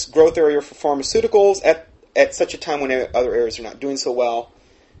enormous growth area for pharmaceuticals at such a time when other areas are not doing so well.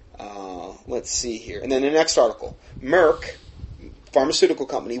 Let's see here. And then the next article. Merck, pharmaceutical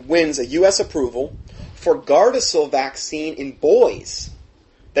company, wins a U.S. approval for Gardasil vaccine in boys.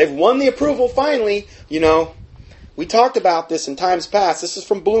 They've won the approval finally. We talked about this in times past. This is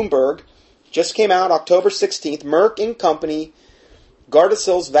from Bloomberg. Just came out October 16th. Merck and Company,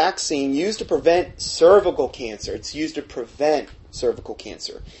 Gardasil's vaccine used to prevent cervical cancer. It's used to prevent cervical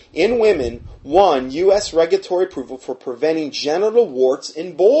cancer. In women, won U.S. regulatory approval for preventing genital warts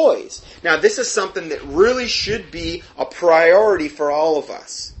in boys. Now, this is something that really should be a priority for all of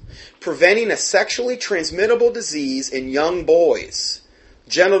us. Preventing a sexually transmittable disease in young boys.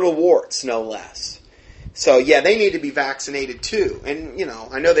 Genital warts, no less. So, yeah, they need to be vaccinated too. And,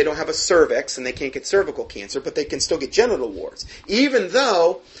 I know they don't have a cervix and they can't get cervical cancer, but they can still get genital warts. Even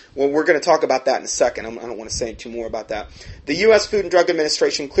though, well, we're going to talk about that in a second. I don't want to say too more about that. The U.S. Food and Drug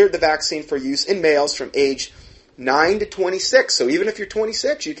Administration cleared the vaccine for use in males from age 9 to 26. So even if you're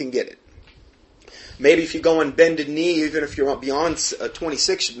 26, you can get it. Maybe if you go on bended knee, even if you're beyond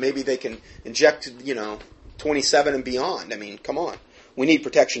 26, maybe they can inject, 27 and beyond. I mean, come on. We need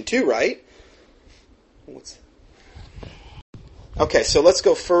protection too, right? Okay, so let's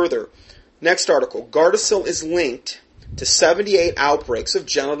go further. Next article. Gardasil is linked to 78 outbreaks of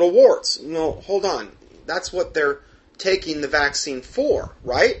genital warts. No, hold on. That's what they're taking the vaccine for,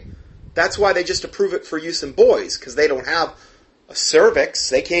 right? That's why they just approve it for use in boys, because they don't have a cervix.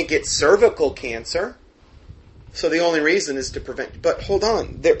 They can't get cervical cancer. So the only reason is to prevent. But hold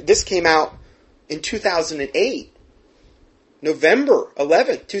on. This came out in 2008. November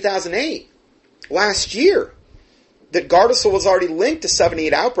 11th, 2008. Last year, that Gardasil was already linked to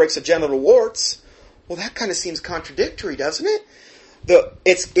 78 outbreaks of genital warts. Well, that kind of seems contradictory, doesn't it?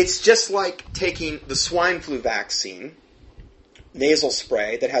 It's just like taking the swine flu vaccine, nasal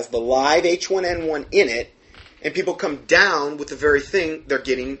spray, that has the live H1N1 in it, and people come down with the very thing they're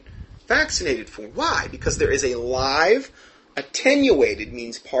getting vaccinated for. Why? Because there is a live, attenuated,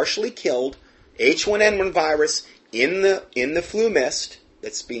 means partially killed, H1N1 virus in the flu mist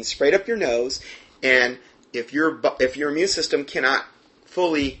that's being sprayed up your nose, and if your immune system cannot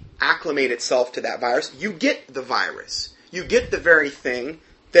fully acclimate itself to that virus, you get the virus. You get the very thing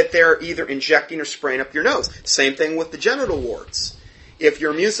that they're either injecting or spraying up your nose. Same thing with the genital warts. If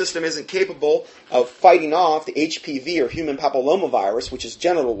your immune system isn't capable of fighting off the HPV or human papillomavirus, which is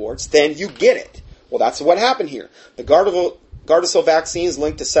genital warts, then you get it. Well, that's what happened here. The Gardasil vaccine is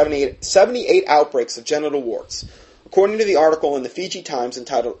linked to 78 outbreaks of genital warts, according to the article in the Fiji Times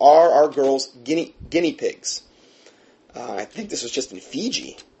entitled "Are Our Girls Guinea Pigs?" I think this was just in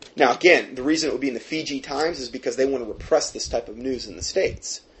Fiji. Now, again, the reason it would be in the Fiji Times is because they want to repress this type of news in the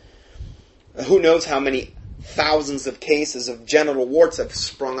States. Who knows how many thousands of cases of genital warts have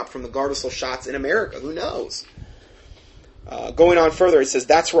sprung up from the Gardasil shots in America. Who knows? Going on further, it says,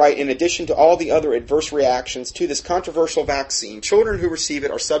 that's right, in addition to all the other adverse reactions to this controversial vaccine, children who receive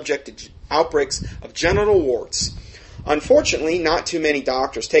it are subject to outbreaks of genital warts. Unfortunately, not too many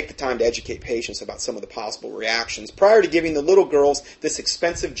doctors take the time to educate patients about some of the possible reactions prior to giving the little girls this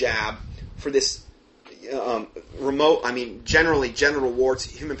expensive jab for this generally genital warts,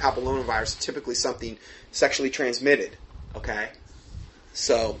 human papillomavirus, typically something sexually transmitted, okay?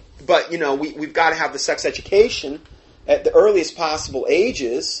 So, but, we've got to have the sex education at the earliest possible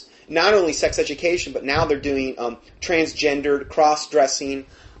ages, not only sex education, but now they're doing transgendered, cross-dressing,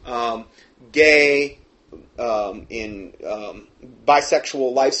 gay, in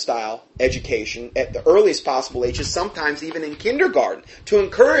bisexual lifestyle education at the earliest possible ages, sometimes even in kindergarten, to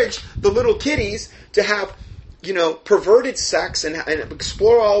encourage the little kiddies to have, perverted sex and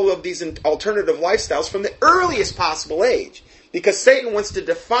explore all of these alternative lifestyles from the earliest possible age. Because Satan wants to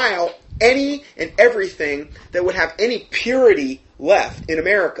defile any and everything that would have any purity left in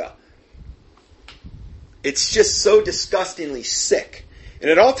America. It's just so disgustingly sick. And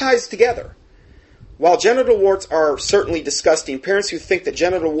it all ties together. While genital warts are certainly disgusting, parents who think that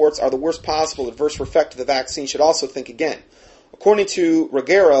genital warts are the worst possible adverse effect of the vaccine should also think again. According to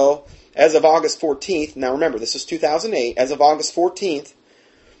Ruggiero, as of August 14th, now remember, this is 2008, as of August 14th,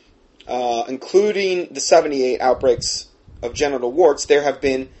 including the 78 outbreaks of genital warts, there have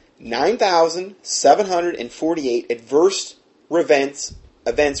been 9,748 adverse events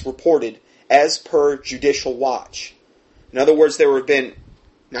reported as per Judicial Watch. In other words, there have been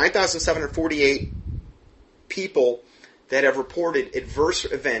 9,748 people that have reported adverse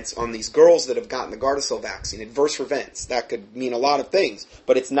events on these girls that have gotten the Gardasil vaccine. Adverse events. That could mean a lot of things,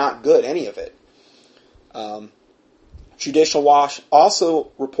 but it's not good, any of it. Judicial Watch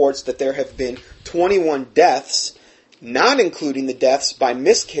also reports that there have been 21 deaths, not including the deaths by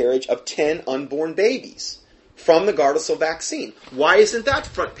miscarriage of 10 unborn babies from the Gardasil vaccine. Why isn't that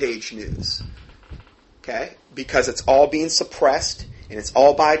front page news? Okay, because it's all being suppressed and it's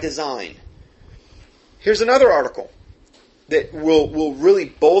all by design. Here's another article that will really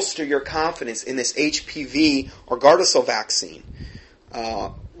bolster your confidence in this HPV or Gardasil vaccine.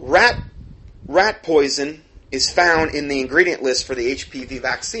 Rat poison is found in the ingredient list for the HPV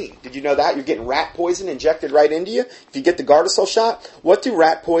vaccine. Did you know that? You're getting rat poison injected right into you if you get the Gardasil shot. What do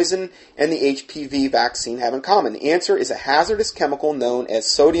rat poison and the HPV vaccine have in common? The answer is a hazardous chemical known as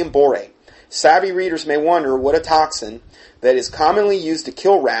sodium borate. Savvy readers may wonder what a toxin that is commonly used to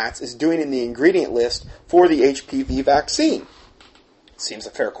kill rats is doing in the ingredient list for the HPV vaccine. Seems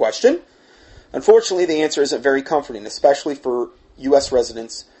a fair question. Unfortunately, the answer isn't very comforting, especially for U.S.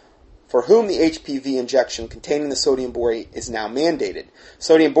 residents for whom the HPV injection containing the sodium borate is now mandated.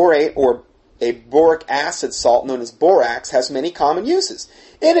 Sodium borate, or a boric acid salt known as borax, has many common uses.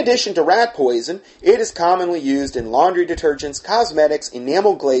 In addition to rat poison, it is commonly used in laundry detergents, cosmetics,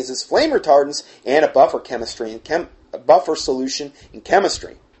 enamel glazes, flame retardants, and a buffer solution in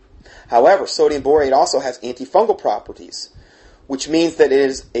chemistry. However, sodium borate also has antifungal properties, which means that it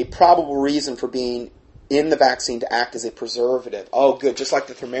is a probable reason for being in the vaccine to act as a preservative. Oh, good, just like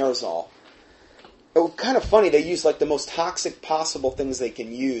the thimerosal. It's kind of funny, they use like the most toxic possible things they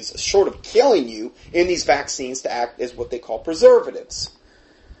can use, short of killing you, in these vaccines to act as what they call preservatives.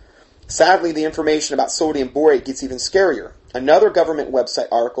 Sadly, the information about sodium borate gets even scarier. Another government website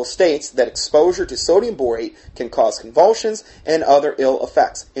article states that exposure to sodium borate can cause convulsions and other ill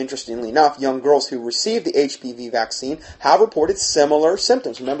effects. Interestingly enough, young girls who received the HPV vaccine have reported similar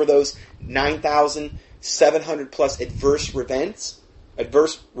symptoms. Remember those 9,700 plus adverse events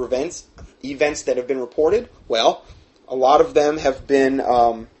that have been reported? Well, a lot of them have been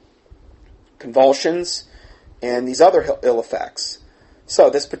convulsions and these other ill effects. So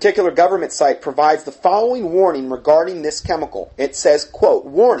this particular government site provides the following warning regarding this chemical. It says, quote,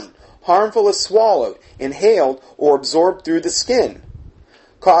 "Warning, harmful if swallowed, inhaled, or absorbed through the skin.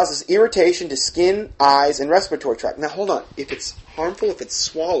 Causes irritation to skin, eyes, and respiratory tract." Now hold on. If it's harmful if it's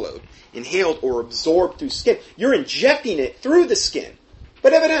swallowed, inhaled, or absorbed through skin, you're injecting it through the skin.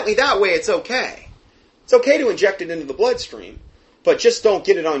 But evidently that way it's okay. It's okay to inject it into the bloodstream, but just don't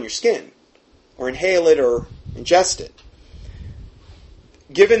get it on your skin, or inhale it, or ingest it.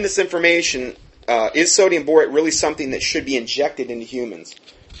 Given this information, is sodium borate really something that should be injected into humans?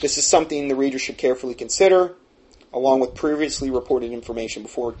 This is something the reader should carefully consider, along with previously reported information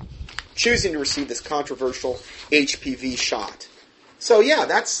before choosing to receive this controversial HPV shot. So yeah,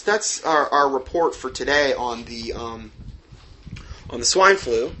 that's our report for today on the swine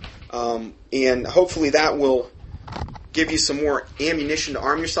flu, and hopefully that will give you some more ammunition to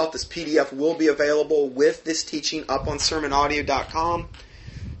arm yourself. This PDF will be available with this teaching up on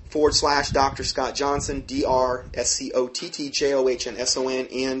sermonaudio.com/Dr. Scott Johnson, DrScottJohnson,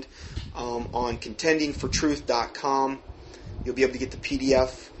 and on contendingfortruth.com. You'll be able to get the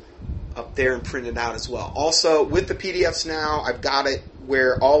PDF up there and print it out as well. Also, with the PDFs now, I've got it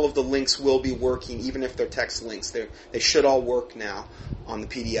where all of the links will be working, even if they're text links. They should all work now on the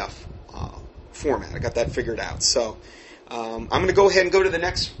PDF format. I got that figured out. So I'm going to go ahead and go to the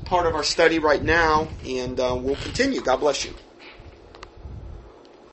next part of our study right now, and we'll continue. God bless you.